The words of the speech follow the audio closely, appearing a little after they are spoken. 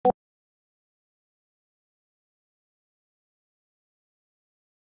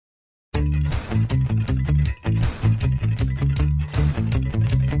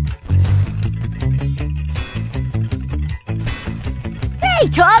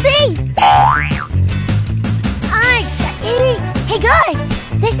Toby! Hi, Chuckie! Hey guys,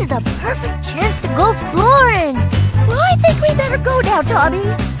 this is the perfect chance to go exploring! Well, I think we better go now, Toby.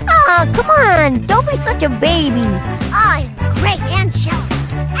 Ah, come on, don't be such a baby. I'm the great Angelica.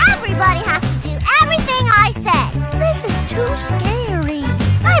 Everybody has to do everything I say. This is too scary.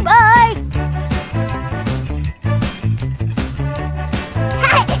 Bye-bye!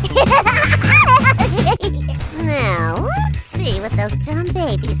 Now, let's see what those dumb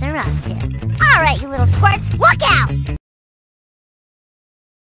babies are up to. All right, you little squirts, look out!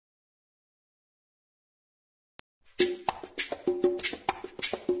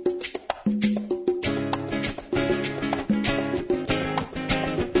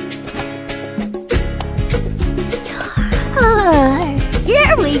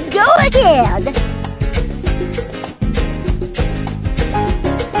 Here we go again!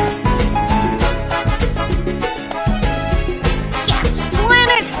 Yes,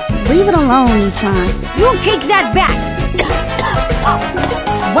 planet! Leave it alone, Neutron. You take that back!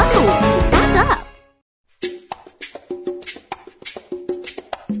 Whoa! Back up!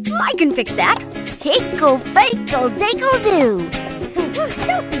 I can fix that! Hiko, fako, dako, do!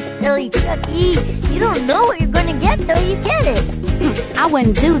 Don't be silly, Chuckie. You don't know what you're gonna get till you get it. I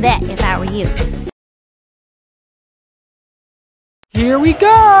wouldn't do that if I were you. Here we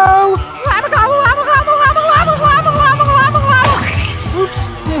go! Oops,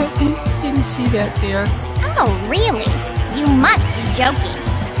 didn't see that there. Oh, really? You must be joking.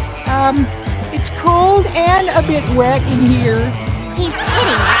 It's cold and a bit wet in here. He's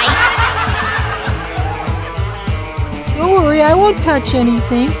kidding, right? Don't worry, I won't touch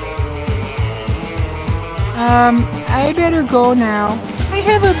anything. I better go now. I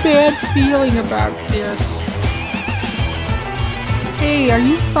have a bad feeling about this. Hey, are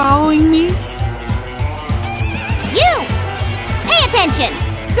you following me? You! Pay attention!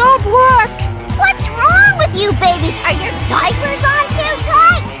 Don't look! What's wrong with you babies? Are your diapers on too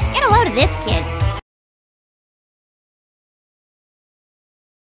tight? Get a load of this kid.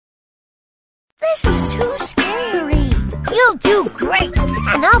 This is too scary. You'll do great,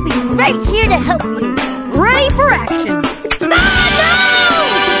 and I'll be right here to help you. Ready for action. Ah,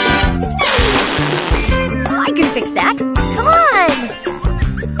 no! I can fix that. Come on!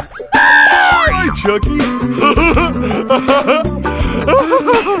 Hi, Chuckie!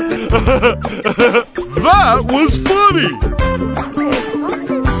 That was funny! There's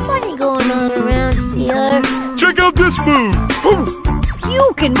something funny going on around here. Check out this move!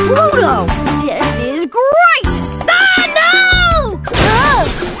 Pukin' Pluto! This is great! Ah, no!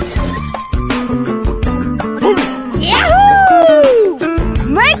 Yahoo!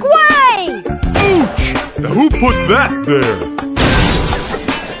 Make way! Ouch! Now who put that there?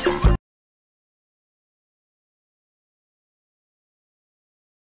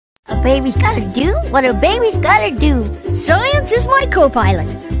 A baby's gotta do what a baby's gotta do. Science is my co-pilot.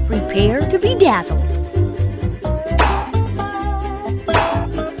 Prepare to be dazzled.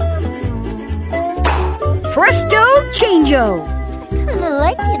 Presto changeo! I kinda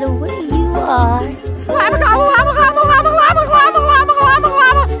like you the way you are.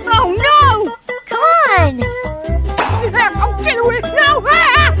 Oh no! Come on! Oh, get away! No!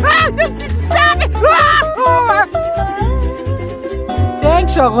 Stop it!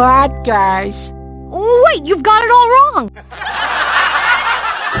 Thanks a lot, guys. Wait, you've got it all wrong!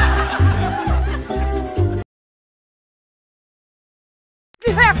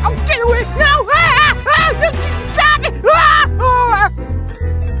 Oh, get away! No! Stop it!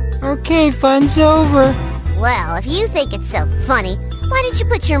 Okay, fun's over. Well, if you think it's so funny, why don't you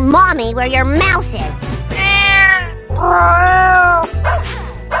put your mommy where your mouse is?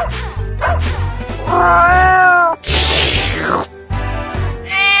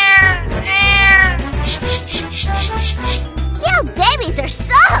 You babies are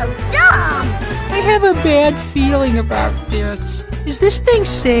so dumb! I have a bad feeling about this. Is this thing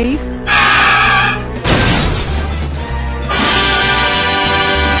safe?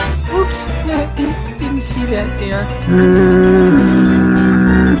 Oops, didn't see that there.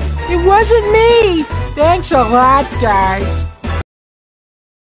 It wasn't me! Thanks a lot, guys.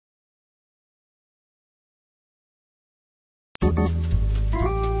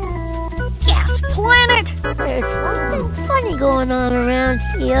 Gas planet! There's something funny going on around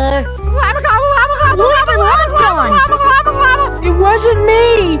here. It wasn't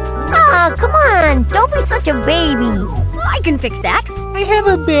me! Ah, come on! Don't be such a baby! I can fix that. I have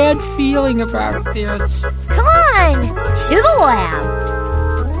a bad feeling about this. Come on! To the lab!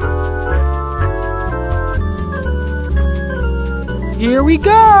 Here we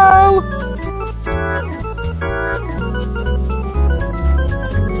go!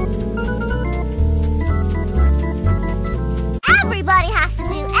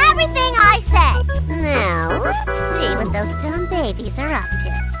 babies are up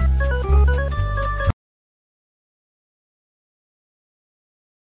to.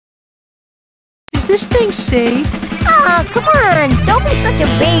 Is this thing safe? Ah, come on! Don't be such a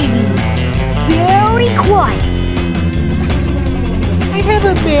baby! Very quiet! I have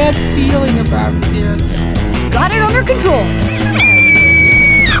a bad feeling about this. Got it under control!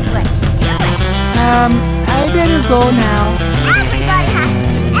 What you doing? I better go now. Everybody has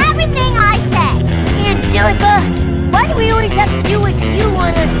to do everything I say! Angelica, why do we always have to do what you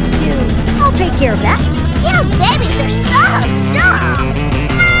want us to do? I'll take care of that. You babies are so dumb!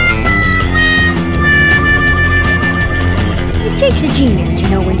 It takes a genius to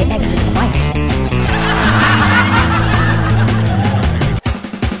know when to exit